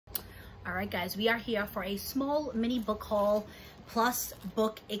All right, guys, we are here for a small mini book haul plus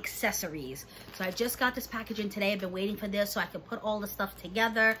book accessories. So I just got this packaging today. I've been waiting for this so I can put all the stuff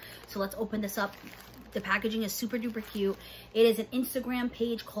together. So let's open this up. The packaging is super duper cute. It is an Instagram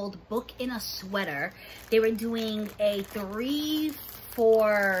page called Book in a Sweater. They were doing a 3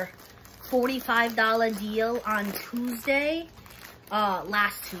 for $45 deal on Tuesday,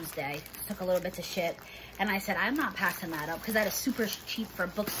 last Tuesday. Took a little bit to ship. And I said, I'm not passing that up because that is super cheap for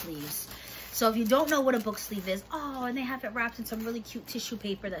book sleeves. So if you don't know what a book sleeve is, oh, and they have it wrapped in some really cute tissue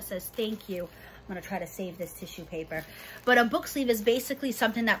paper that says thank you. I'm gonna try to save this tissue paper. But a book sleeve is basically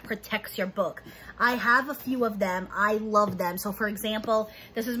something that protects your book. I have a few of them. I love them. So for example,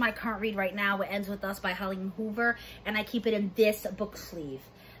 this is my current read right now, It Ends With Us by Colleen Hoover, and I keep it in this book sleeve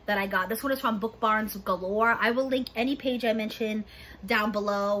that I got. This one is from Book Barn's Galore. I will link any page I mention down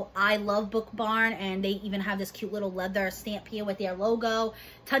below. I love Book Barn, and they even have this cute little leather stamp here with their logo.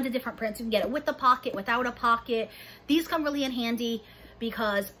 Tons of different prints. You can get it with a pocket, without a pocket. These come really in handy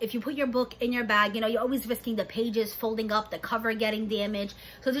because if you put your book in your bag, you know, you're always risking the pages folding up, the cover getting damaged.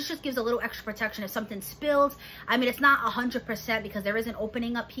 So this just gives a little extra protection if something spills. I mean, it's not 100% because there is an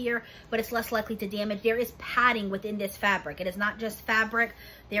opening up here, but it's less likely to damage. There is padding within this fabric. It is not just fabric.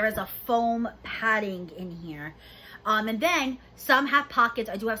 There is a foam padding in here. And then some have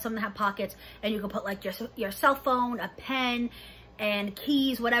pockets. I do have some that have pockets, and you can put like your cell phone, a pen, and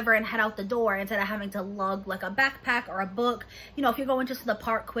keys, whatever, and head out the door instead of having to lug like a backpack or a book. You know, if you're going just to the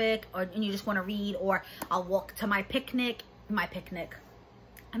park quick and you just want to read, or I'll walk to my picnic. I meant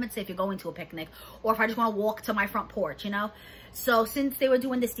to say if you're going to a picnic, or if I just want to walk to my front porch, you know. So since they were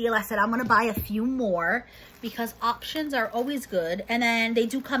doing this deal, I said I'm going to buy a few more because options are always good. And then they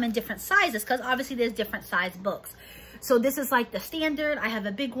do come in different sizes because obviously there's different size books. So this is like the standard. I have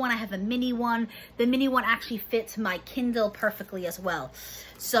a big one. I have a mini one. The mini one actually fits my Kindle perfectly as well.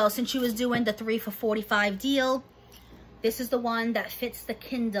 So since she was doing the 3 for $45 deal, this is the one that fits the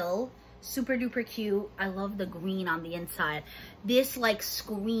Kindle. Super duper cute. I love the green on the inside. This like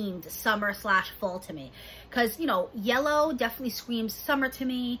screamed summer/fall to me. Because, you know, yellow definitely screams summer to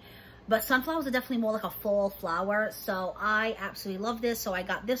me. But sunflowers are definitely more like a fall flower. So I absolutely love this. So I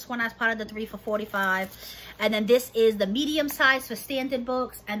got this one as part of the 3 for $45. And then this is the medium size for standard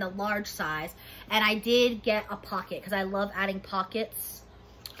books and the large size. And I did get a pocket because I love adding pockets.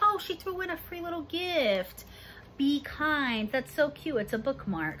 Oh, she threw in a free little gift. Be kind. That's so cute. It's a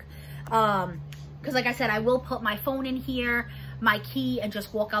bookmark. Because like I said, I will put my phone in here, my key, and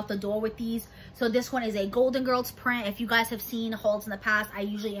just walk out the door with these. So this one is a Golden Girls print. If you guys have seen hauls in the past, I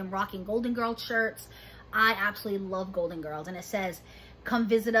usually am rocking Golden Girls shirts. I absolutely love Golden Girls. And it says, come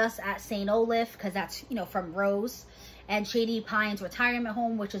visit us at St. Olaf, because that's, you know, from Rose. And Shady Pines Retirement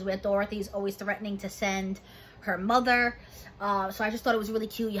Home, which is where Dorothy's always threatening to send her mother. So I just thought it was really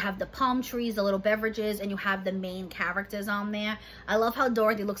cute. You have the palm trees, the little beverages, and you have the main characters on there. I love how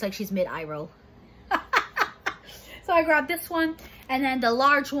Dorothy looks like she's mid-eye roll. So I grabbed this one, and then the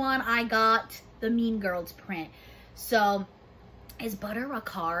large one, I got the Mean Girls print. So is butter a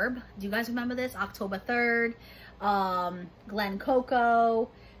carb? Do you guys remember this? October 3rd, Glen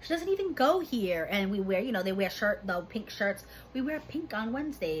Coco. She doesn't even go here. And we wear, you know, they wear the pink shirts. We wear pink on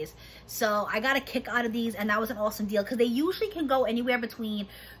Wednesdays. So I got a kick out of these, and that was an awesome deal because they usually can go anywhere between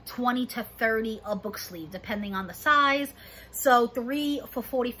 20 to 30 a book sleeve, depending on the size. So 3 for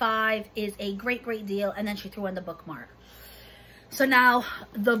 $45 is a great, great deal. And then she threw in the bookmark. So now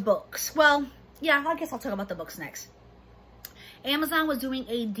the books. Well, yeah, I guess I'll talk about the books next. Amazon was doing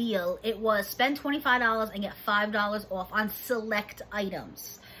a deal. It was spend $25 and get $5 off on select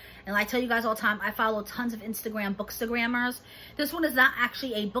items. And I tell you guys all the time, I follow tons of Instagram bookstagrammers. This one is not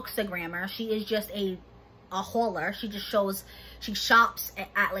actually a bookstagrammer. She is just a hauler. She just shows, she shops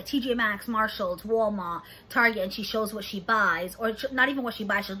at like TJ Maxx, Marshalls, Walmart, Target, and she shows what she buys. Or not even what she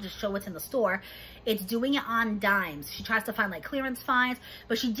buys, she'll just show what's in the store. It's doing it on dimes. She tries to find like clearance finds,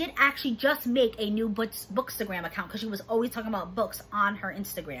 but she did actually just make a new Bookstagram account because she was always talking about books on her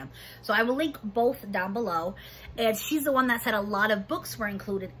Instagram. So I will link both down below. And she's the one that said a lot of books were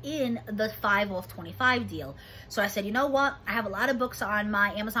included in the 5 off 25 deal. So I said, you know what? I have a lot of books on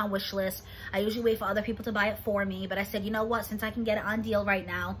my Amazon wish list. I usually wait for other people to buy it for me, but I said, you know what? Since I can get it on deal right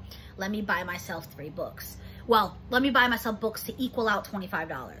now, let me buy myself 3 books. Well, let me buy myself books to equal out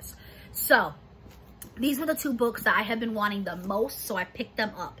 $25. So these were the 2 books that I have been wanting the most, so I picked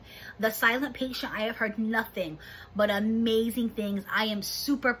them up. The Silent Patient, I have heard nothing but amazing things. I am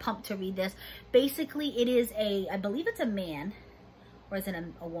super pumped to read this. Basically, it is I believe it's a man, or is it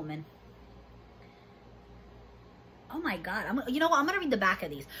a woman? Oh my God. You know what? I'm going to read the back of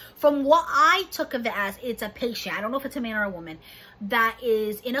these. From what I took of it as, it's a patient. I don't know if it's a man or a woman that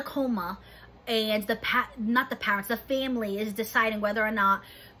is in a coma, and not the parents, the family is deciding whether or not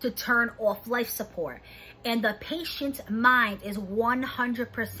to turn off life support. And the patient's mind is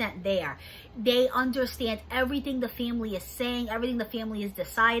 100% there. They understand everything the family is saying, everything the family is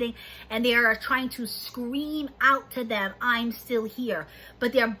deciding, and they are trying to scream out to them, I'm still here.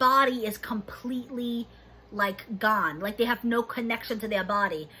 But their body is completely like gone. Like they have no connection to their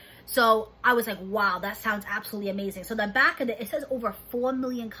body. So I was like, wow, that sounds absolutely amazing. So the back of it says over 4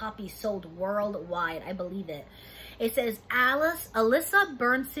 million copies sold worldwide. I believe it. It says, Alyssa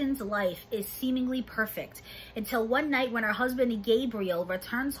Bernson's life is seemingly perfect until one night when her husband Gabriel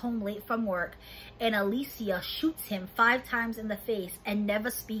returns home late from work and Alicia shoots him 5 times in the face and never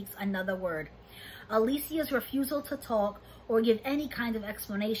speaks another word. Alicia's refusal to talk or give any kind of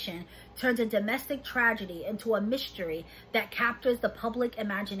explanation turns a domestic tragedy into a mystery that captures the public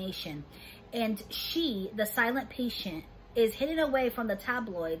imagination. And she, the silent patient, is hidden away from the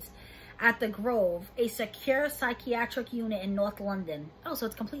tabloids at the Grove, a secure psychiatric unit in North London. Oh, so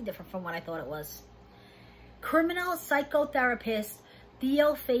it's completely different from what I thought it was. Criminal psychotherapist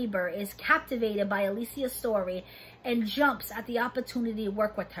Theo Faber is captivated by Alicia's story and jumps at the opportunity to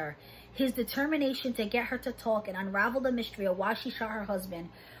work with her. His determination to get her to talk and unravel the mystery of why she shot her husband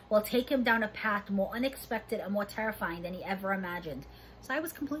will take him down a path more unexpected and more terrifying than he ever imagined. So I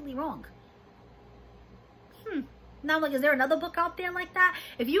was completely wrong. Now I'm like, is there another book out there like that?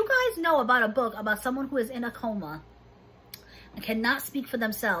 If you guys know about a book about someone who is in a coma and cannot speak for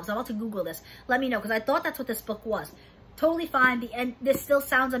themselves, I'm about to Google this. Let me know, because I thought that's what this book was. Totally fine. The end. This still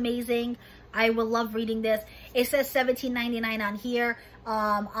sounds amazing. I will love reading this. It says $17.99 on here.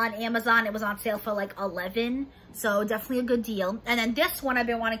 On Amazon, it was on sale for like $11. So definitely a good deal. And then this one I've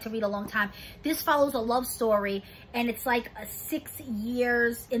been wanting to read a long time. This follows a love story, and it's like 6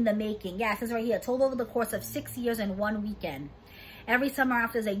 years in the making. Yeah, it says right here, told over the course of 6 years and 1 weekend. Every summer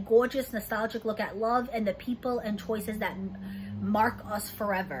offers a gorgeous, nostalgic look at love and the people and choices that mark us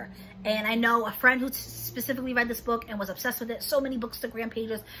forever. And I know a friend who specifically read this book and was obsessed with it. So many Bookstagram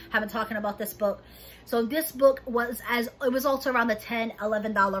pages have been talking about this book. So this book was also around the $10,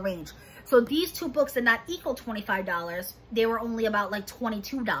 $11 range. So these two books did not equal $25. They were only about like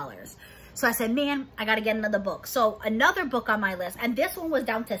 $22. So I said, man, I got to get another book. So another book on my list, and this one was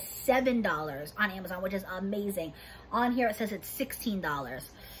down to $7 on Amazon, which is amazing. On here, it says it's $16.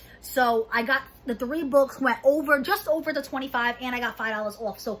 So I got the 3 books, went just over the $25, and I got $5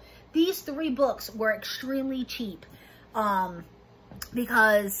 off. So these 3 books were extremely cheap,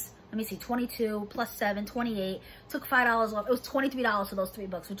 because, let me see, 22 plus 7, 28, took $5 off. It was $23 for those 3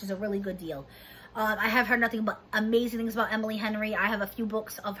 books, which is a really good deal. I have heard nothing but amazing things about Emily Henry. I have a few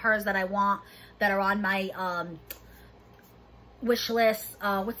books of hers that I want that are on my wish list.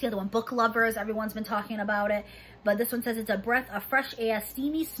 What's the other one? Book Lovers. Everyone's been talking about it. But this one says it's a breath of fresh air,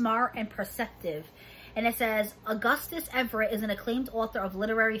 steamy, smart, and perceptive. And it says, Augustus Everett is an acclaimed author of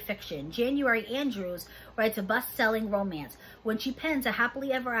literary fiction. January Andrews writes a best-selling romance. When she pens A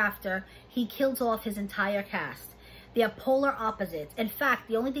Happily Ever After, he kills off his entire cast. They are polar opposites. In fact,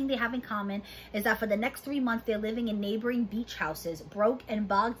 the only thing they have in common is that for the next 3 months, they're living in neighboring beach houses, broke and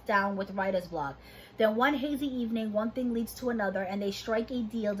bogged down with writer's block. Then one hazy evening, one thing leads to another, and they strike a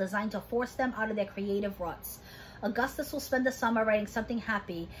deal designed to force them out of their creative ruts. Augustus will spend the summer writing something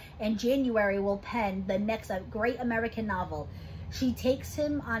happy, and January will pen the next great American novel. She takes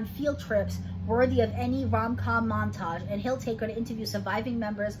him on field trips worthy of any rom-com montage, and he'll take her to interview surviving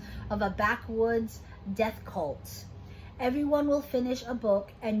members of a backwoods death cult. Everyone will finish a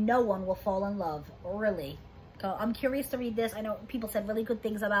book, and no one will fall in love. Really. So I'm curious to read this. I know people said really good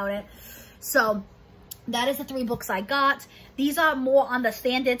things about it. So that is the 3 books I got. These are more on the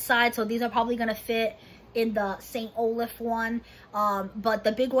standard side, so these are probably going to fit in the St. Olaf one. But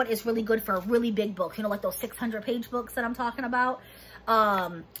the big one is really good for a really big book. You know, like those 600-page books that I'm talking about.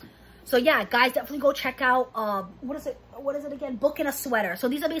 So yeah, guys, definitely go check out, what is it again? Book in a Sweater. So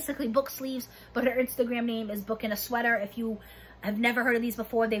these are basically book sleeves, but her Instagram name is Book in a Sweater. If you have never heard of these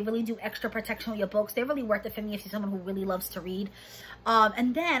before, they really do extra protection with your books. They're really worth it for me if you're someone who really loves to read.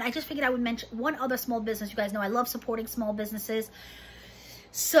 And then I just figured I would mention one other small business. You guys know I love supporting small businesses.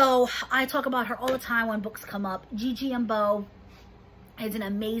 So I talk about her all the time when books come up. Gigi and Bo is an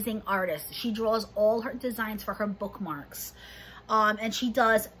amazing artist. She draws all her designs for her bookmarks. And she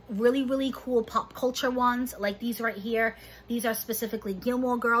does really, really cool pop culture ones like these right here. These are specifically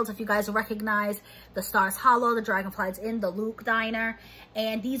Gilmore Girls. If you guys recognize The Stars Hollow, The Dragonflies Inn, The Luke Diner.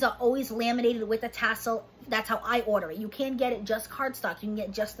 And these are always laminated with a tassel. That's how I order it. You can get it just cardstock. You can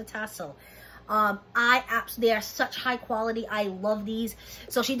get just the tassel. They are such high quality. I love these.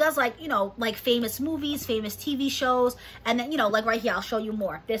 So she does like, you know, like famous movies, famous TV shows. And then, you know, like right here, I'll show you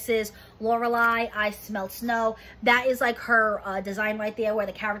more. This is Lorelai, I Smell Snow. That is like her design right there where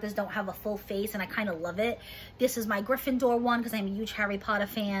the characters don't have a full face, and I kind of love it. This is my Gryffindor one because I'm a huge Harry Potter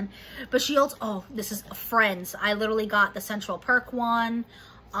fan. But she also, oh, this is Friends. I literally got the Central Perk one.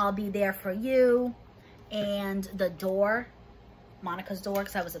 I'll Be There For You. And The Door. Monica's Door,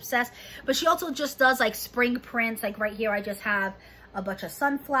 because I was obsessed. But she also just does like spring prints. Like right here, I just have a bunch of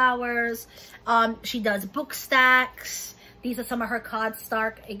sunflowers. She does book stacks. These are some of her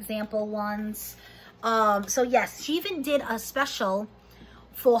cardstock example ones. So yes, she even did a special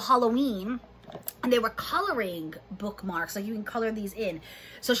for Halloween, and they were coloring bookmarks. Like you can color these in.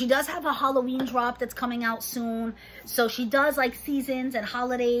 So she does have a Halloween drop that's coming out soon. So she does like seasons and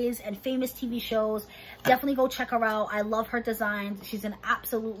holidays and famous TV shows. Definitely go check her out. I love her designs. She's an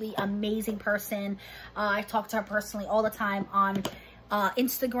absolutely amazing person. I talk to her personally all the time on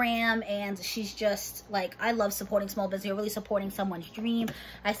Instagram, and she's just like, I love supporting small business. You're really supporting someone's dream.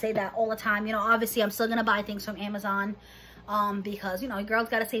 I say that all the time. You know, obviously I'm still gonna buy things from Amazon because, you know, girls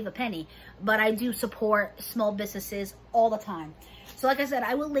gotta save a penny, but I do support small businesses all the time. So like I said,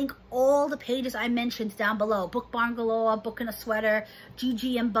 I will link all the pages I mentioned down below. Book Barn Galore, Book in a Sweater,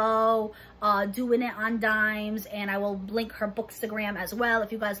 Gigi and Bo, Doing It on Dimes, and I will link her Bookstagram as well.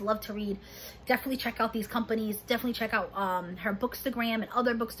 If you guys love to read, definitely check out these companies. Definitely check out her Bookstagram and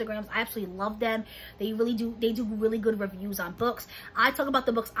other Bookstagrams. I absolutely love them. They do really good reviews on books. I talk about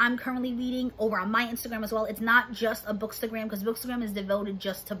the books I'm currently reading over on my Instagram as well. It's not just a Bookstagram, because Bookstagram is devoted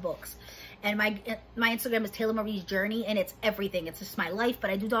just to books. And my Instagram is Taylor Marie's Journey, and it's everything. It's just my life,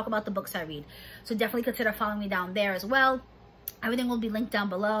 but I do talk about the books I read. So definitely consider following me down there as well. Everything will be linked down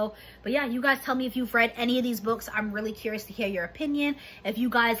below. But yeah, you guys tell me if you've read any of these books. I'm really curious to hear your opinion, if you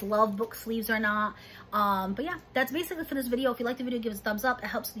guys love book sleeves or not. But yeah, that's basically for this video. If you like the video, give us a thumbs up. It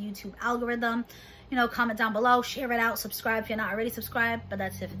helps the YouTube algorithm. You know, comment down below, share it out, subscribe if you're not already subscribed. But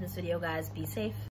that's it for this video, guys. Be safe.